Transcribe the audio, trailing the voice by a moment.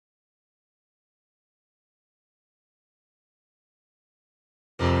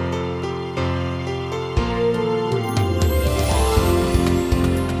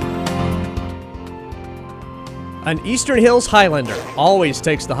An Eastern Hills Highlander always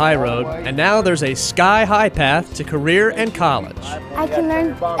takes the high road, and now there's a sky-high path to career and college. I can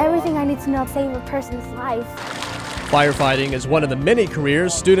learn everything I need to know to save a person's life. Firefighting is one of the many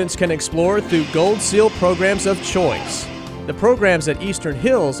careers students can explore through Gold Seal programs of choice. The programs at Eastern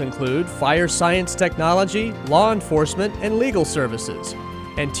Hills include Fire Science Technology, Law Enforcement, and Legal Services,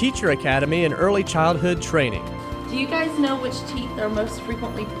 and Teacher Academy and Early Childhood Training. Do you guys know which teeth are most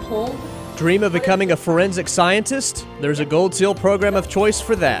frequently pulled? Dream of becoming a forensic scientist? There's a Gold Seal program of choice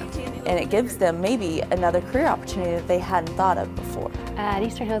for that. And it gives them maybe another career opportunity that they hadn't thought of before. At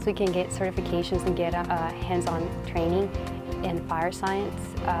Eastern Hills, we can get certifications and get hands-on training in fire science,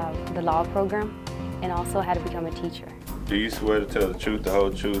 the law program, and also how to become a teacher. Do you swear to tell the truth, the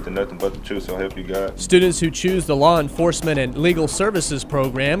whole truth, and nothing but the truth, so help you God? Students who choose the Law Enforcement and Legal Services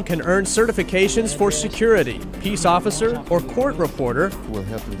program can earn certifications for security, peace officer, or court reporter. We'll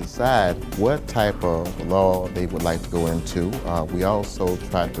help them decide what type of law they would like to go into. We also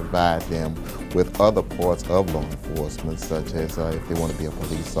try to provide them with other parts of law enforcement, such as if they want to be a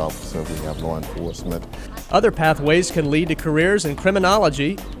police officer, we have law enforcement. Other pathways can lead to careers in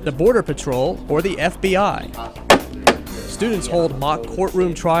criminology, the Border Patrol, or the FBI. Students hold mock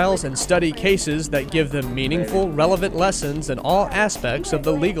courtroom trials and study cases that give them meaningful, relevant lessons in all aspects of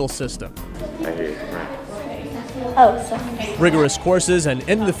the legal system. Rigorous courses and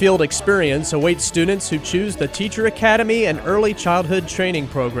in-the-field experience await students who choose the Teacher Academy and Early Childhood Training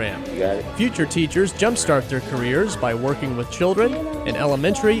program. Future teachers jumpstart their careers by working with children in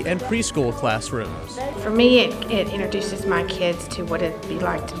elementary and preschool classrooms. For me, it introduces my kids to what it'd be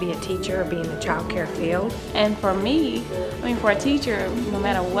like to be a teacher or be in the child care field. And for me, for a teacher, no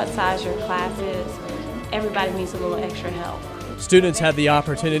matter what size your class is, everybody needs a little extra help. Students have the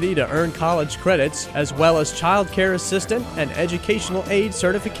opportunity to earn college credits as well as child care assistant and educational aid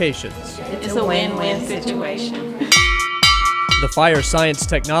certifications. It's a win-win situation. The Fire Science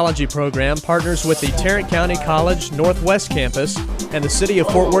Technology program partners with the Tarrant County College Northwest Campus and the City of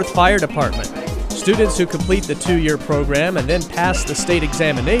Fort Worth Fire Department. Students who complete the 2-year program and then pass the state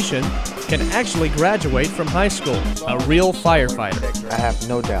examination can actually graduate from high school, a real firefighter. I have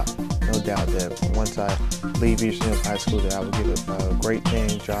no doubt that once I leave Eastern Hills High School that I will get a great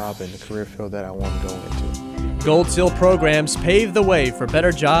paying job in the career field that I want to go into. Gold Seal programs pave the way for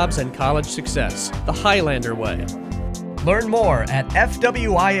better jobs and college success, the Highlander way. Learn more at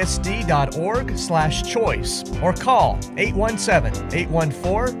fwisd.org/choice or call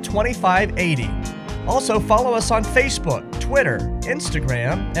 817-814-2580. Also follow us on Facebook, Twitter,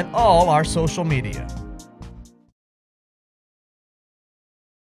 Instagram, and all our social media.